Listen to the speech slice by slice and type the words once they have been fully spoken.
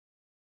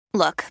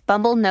Look,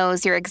 Bumble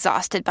knows you're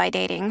exhausted by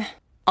dating.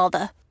 All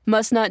the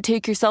must not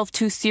take yourself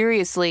too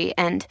seriously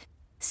and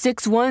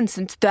 6'1"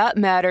 since that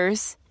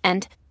matters.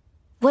 And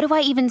what do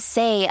I even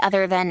say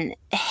other than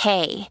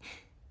hey?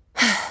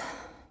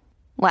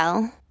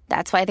 Well,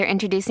 that's why they're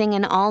introducing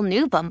an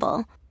all-new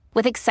Bumble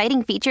with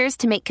exciting features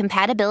to make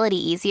compatibility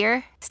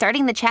easier,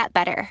 starting the chat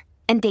better,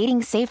 and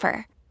dating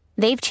safer.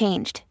 They've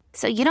changed,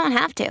 so you don't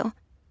have to.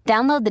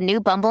 Download the new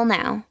Bumble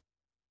now.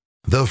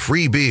 The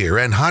Free Beer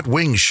and Hot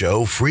Wings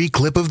Show free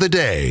clip of the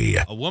day.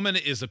 A woman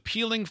is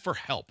appealing for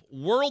help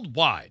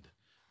worldwide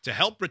to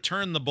help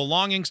return the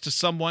belongings to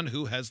someone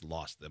who has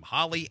lost them.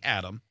 Holly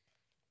Adam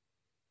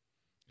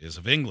is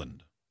of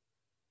England,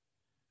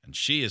 and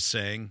she is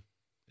saying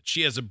that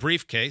she has a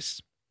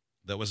briefcase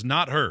that was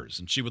not hers,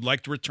 and she would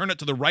like to return it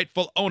to the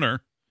rightful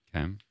owner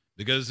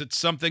because it's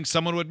something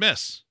someone would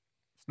miss.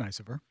 It's nice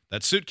of her.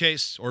 That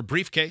suitcase or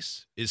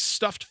briefcase is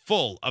stuffed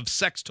full of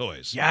sex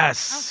toys.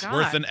 Yes. Oh,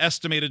 Worth an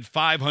estimated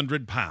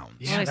 500 pounds.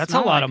 Yeah, that's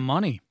a lot of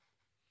money.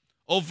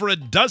 Over a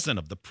dozen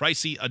of the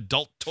pricey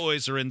adult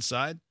toys are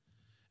inside,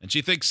 and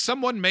she thinks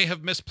someone may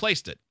have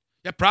misplaced it.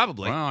 Yeah,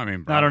 probably. Well, I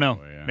mean, I don't know.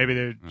 probably, yeah. Maybe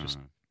they're just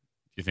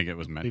you think it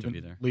was meant to be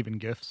there? leaving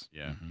gifts.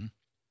 Yeah. Mm-hmm.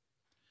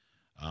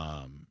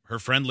 Her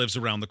friend lives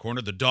around the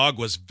corner. The dog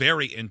was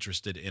very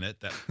interested in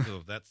it.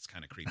 That's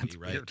kind of creepy, That's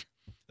right? weird.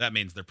 That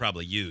means they're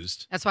probably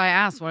used. That's why I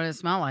asked, what did it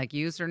smell like,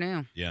 used or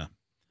new? Yeah.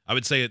 I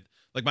would say it,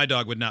 like my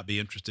dog would not be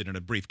interested in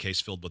a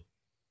briefcase filled with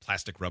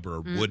plastic rubber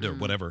or wood or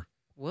whatever.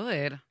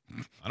 Wood?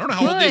 I don't know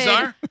how old these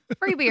are.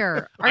 Free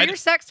beer. Are your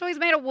sex toys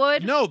made of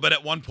wood? No, but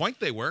at one point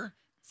they were.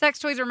 Sex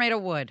toys are made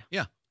of wood?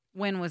 Yeah.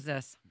 When was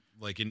this?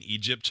 Like in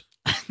Egypt.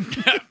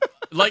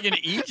 Like in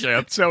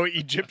Egypt. So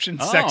Egyptian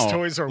sex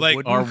toys are like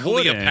wooden? Or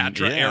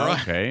Cleopatra era.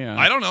 Okay.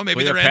 I don't know.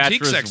 Maybe they're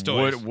antique sex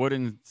toys.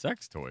 Wooden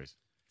sex toys.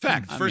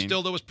 Fact, I first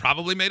mean- dildo was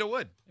probably made of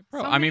wood.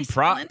 I mean,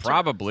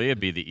 probably it'd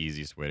be the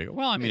easiest way to go.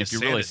 Well, I mean, Yeah, if you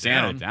sand really it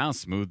sand it down. down,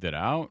 smoothed it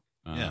out.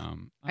 Yeah.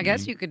 I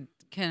guess you could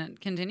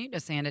continue to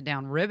sand it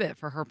down, rib it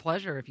for her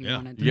pleasure if you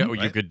wanted to. Yeah, well,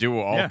 you Right. could do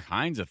all Yeah.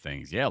 kinds of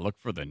things. Yeah, look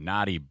for the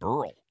naughty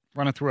burl.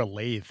 Run it through a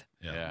lathe.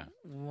 Yeah.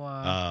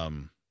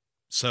 Whoa.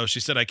 So she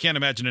said, I can't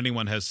imagine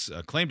anyone has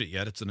claimed it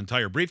yet. It's an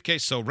entire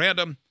briefcase, so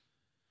random.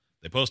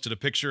 They posted a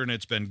picture, and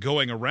it's been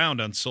going around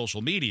on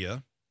social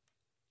media.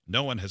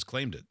 No one has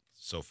claimed it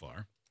so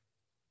far.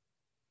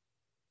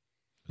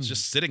 It's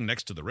just sitting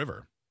next to the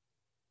river.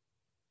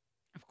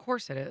 Of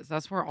course it is.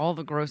 That's where all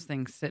the gross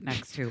things sit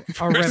next to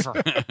a river.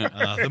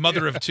 The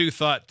mother of two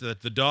thought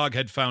that the dog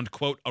had found,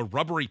 quote, a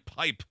rubbery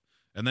pipe,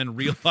 and then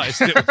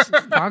realized it was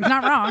Dog's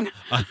not wrong.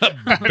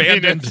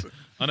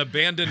 an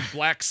abandoned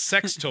black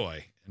sex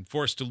toy, and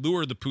forced to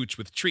lure the pooch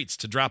with treats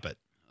to drop it.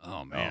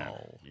 Oh, man.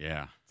 Oh.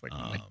 Yeah. It's like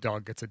my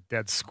dog gets a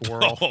dead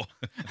squirrel. Oh.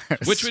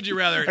 Which would you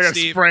rather, I gotta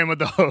Steve? spray him with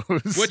the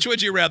hose. Which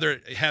would you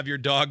rather have your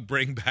dog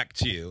bring back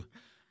to you?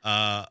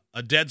 A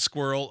dead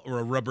squirrel or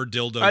a rubber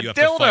dildo A you have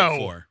to fight dildo.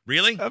 for?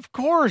 Really? Of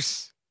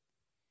course.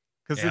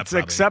 Because Yeah, it's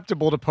probably.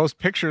 acceptable to post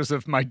pictures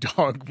of my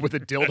dog with a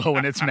dildo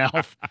in its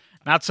mouth.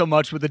 Not so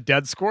much with a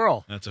dead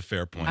squirrel. That's a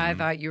fair point. I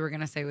thought you were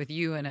going to say with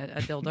you and a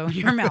dildo in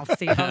your mouth,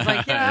 Steve. I was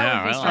like, yeah, Yeah,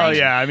 that would be well, strange. Oh,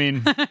 yeah. I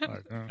mean,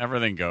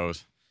 Everything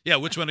goes. Yeah,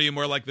 which one are you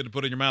more likely to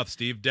put in your mouth,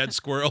 Steve? Dead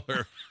squirrel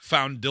or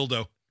found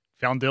dildo?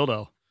 found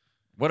dildo.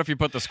 What if you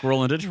put the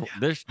squirrel in the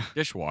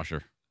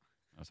dishwasher?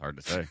 That's hard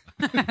to say.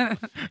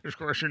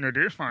 Squishing the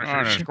dishwasher.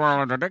 Oh, the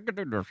squirrel in the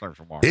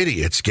dishwasher.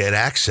 Idiots get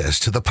access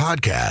to the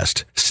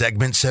podcast,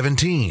 segment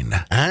 17,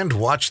 and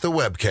watch the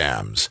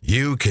webcams.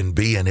 You can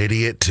be an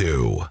idiot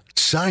too.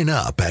 Sign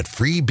up at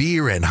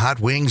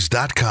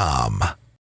freebeerandhotwings.com.